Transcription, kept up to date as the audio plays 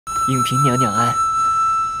影嫔娘娘安。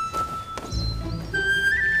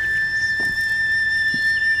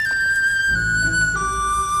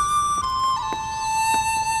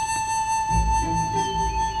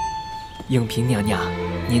影嫔娘娘，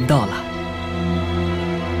您到了。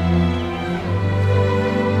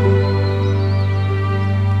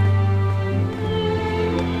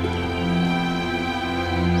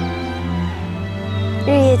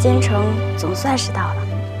日夜兼程，总算是到了。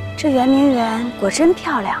这圆明园果真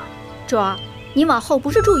漂亮。主儿，您往后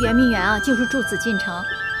不是住圆明园啊，就是住紫禁城，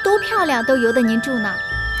都漂亮，都由得您住呢。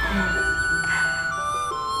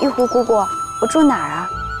玉壶姑姑，我住哪儿啊？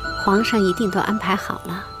皇上一定都安排好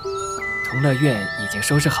了。同乐院已经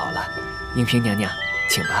收拾好了，影嫔娘娘，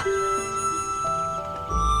请吧。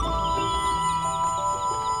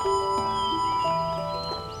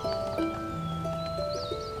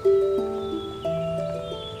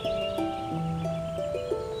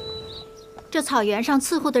这草原上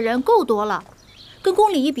伺候的人够多了，跟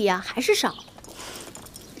宫里一比啊，还是少。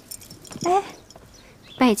哎，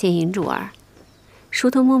拜见尹主儿，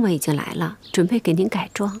梳头嬷嬷已经来了，准备给您改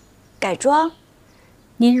装。改装？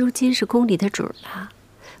您如今是宫里的主儿了，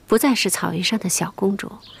不再是草原上的小公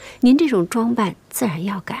主，您这种装扮自然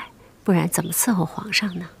要改，不然怎么伺候皇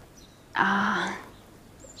上呢？啊，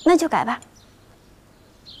那就改吧。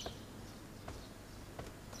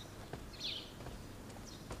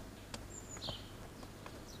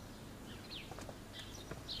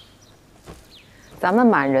咱们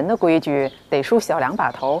满人的规矩得梳小两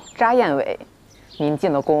把头，扎燕尾。您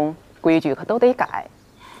进了宫，规矩可都得改。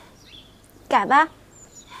改吧。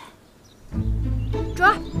主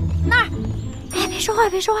儿，那儿，哎，别说话，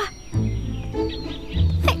别说话。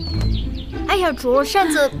嘿，哎呀，主儿，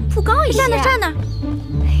扇子铺高一些。站那。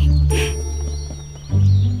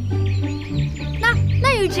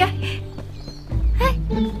那有一只。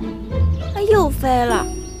哎，又飞了。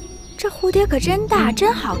这蝴蝶可真大，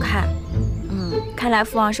真好看。看来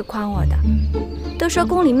父王是诓我的。都说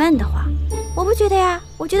宫里闷得慌，我不觉得呀，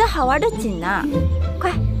我觉得好玩的紧呢。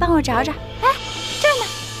快帮我找找。哎，这儿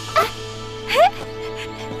哎呢。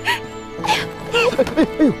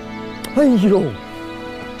呦，哎呦，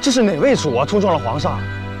这是哪位主啊？冲撞了皇上，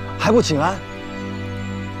还不请安？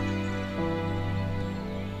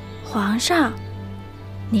皇上，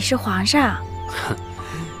你是皇上？哼，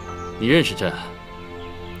你认识朕？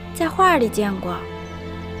在画里见过，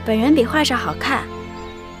本人比画上好看。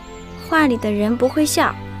画里的人不会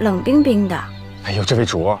笑，冷冰冰的。哎呦，这位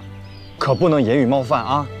主，可不能言语冒犯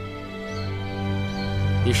啊！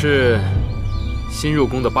你是新入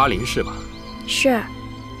宫的巴林是吧？是。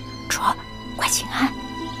主，快请安，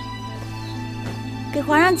给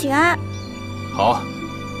皇上请安。好，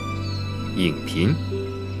影嫔，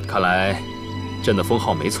看来朕的封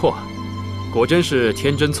号没错，果真是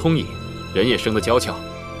天真聪颖，人也生得娇俏。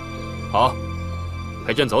好，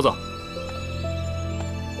陪朕走走。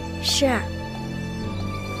是。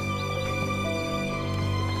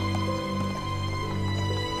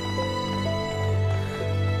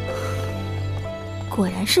果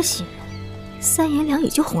然是新人，3言2语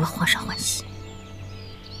就哄了皇上欢喜。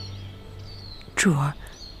主儿，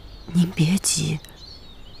您别急。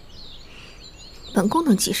本宫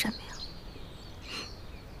能急什么呀？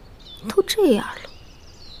都这样了，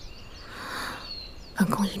本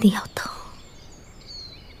宫一定要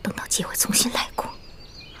等到机会重新来过。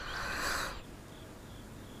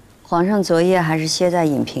皇上昨夜还是歇在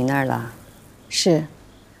影嫔那儿了。是，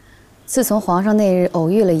自从皇上那日偶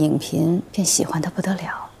遇了影嫔，便喜欢她不得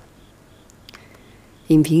了。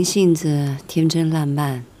影嫔性子天真烂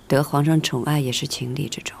漫，得皇上宠爱也是情理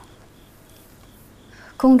之中。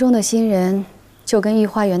宫中的新人就跟御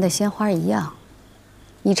花园的鲜花一样，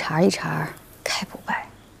一茬一茬开不败。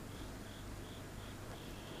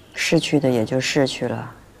逝去的也就逝去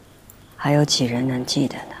了，还有几人能记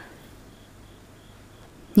得呢？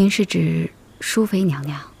您是指淑妃娘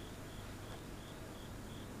娘？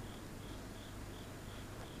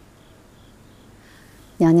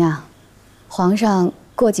娘娘，皇上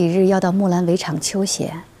过几日要到木兰围场秋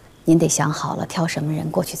闲，您得想好了挑什么人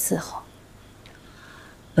过去伺候。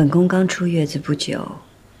本宫刚出月子不久，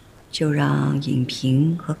就让影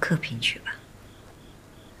嫔和客嫔去吧。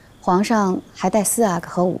皇上还带4阿哥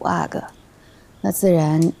和5阿哥，那自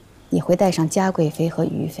然也会带上嘉贵妃和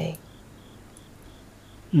余妃。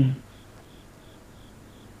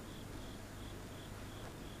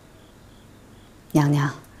娘娘，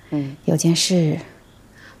有件事，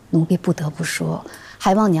奴婢不得不说，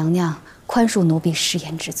还望娘娘宽恕奴婢失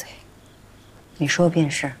言之罪。你说便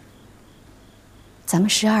是。咱们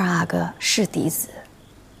12阿哥是嫡子，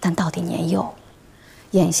但到底年幼。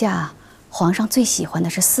眼下皇上最喜欢的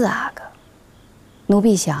是4阿哥，奴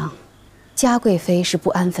婢想，嘉贵妃是不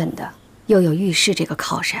安分的，又有御史这个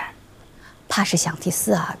靠山，怕是想替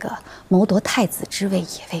四阿哥谋夺太子之位，也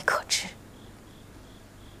未可知。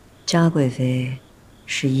嘉贵妃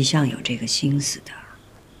是一向有这个心思的。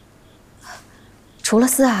除了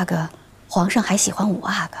四阿哥，皇上还喜欢五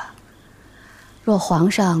阿哥。若皇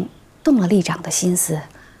上动了立长的心思，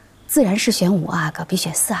自然是选五阿哥比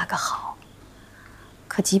选四阿哥好。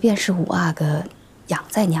可即便是五阿哥养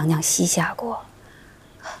在娘娘膝下过，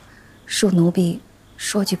恕奴婢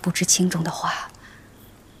说句不知轻重的话，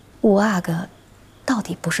五阿哥到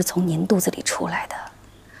底不是从您肚子里出来的，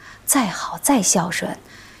再好再孝顺，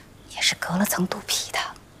也是隔了层肚皮的。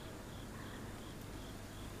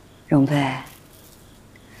容妃，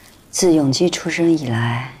自永基出生以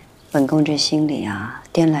来，本宫这心里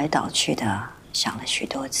颠来倒去的想了许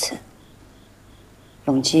多次。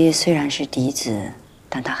永基虽然是嫡子，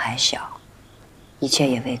但他还小，一切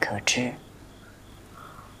也未可知。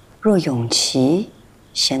若永琪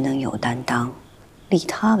贤能有担当，立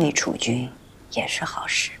他为储君也是好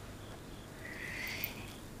事。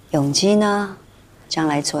永基呢，将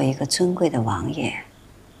来做一个尊贵的王爷，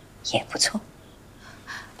也不错。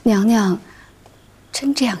娘娘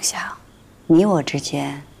真这样想？你我之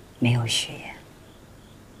间没有虚言。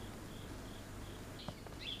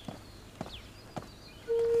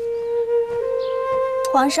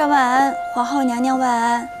皇上晚安，皇后娘娘晚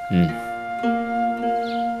安。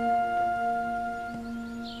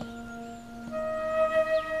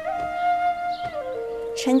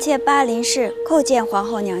臣妾巴林氏叩见皇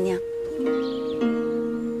后娘娘。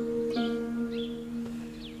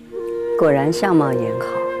果然相貌颜好。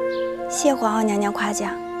谢皇后娘娘夸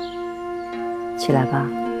奖。起来吧。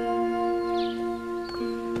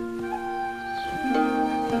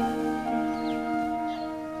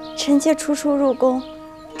臣妾初初入宫，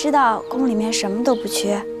知道宫里面什么都不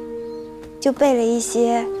缺，就备了一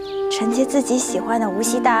些臣妾自己喜欢的无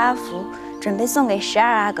锡大阿服，准备送给12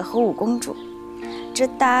阿哥和5公主。这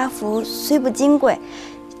大阿服虽不金贵，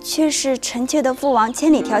却是臣妾的父王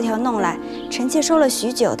千里迢迢弄来，臣妾收了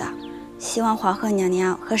许久的，希望皇后娘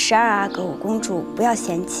娘和12阿哥5公主不要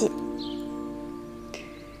嫌弃。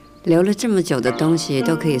留了这么久的东西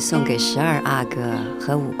都可以送给12阿哥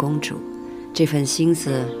和5公主，这份心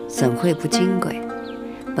思怎会不金贵？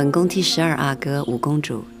本宫替12阿哥5公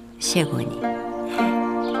主谢过你。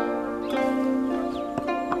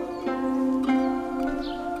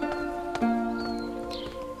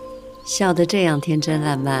笑得这样天真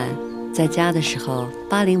烂漫，在家的时候，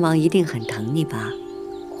巴陵王一定很疼你吧？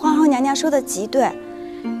皇后娘娘说的极对，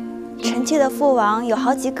臣妾的父王有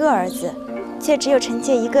好几个儿子，却只有臣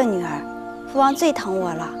妾一个女儿，父王最疼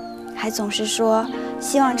我了，还总是说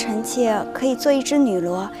希望臣妾可以做一只女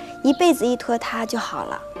罗，一辈子依托他就好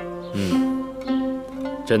了。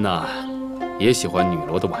朕呐，也喜欢女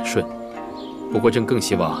罗的婉顺，不过朕更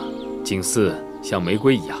希望景嗣像玫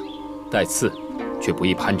瑰一样，带刺却不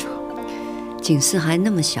易攀折。景嗣还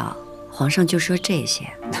那么小，皇上就说这些，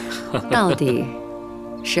到底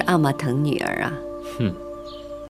是阿玛疼女儿啊？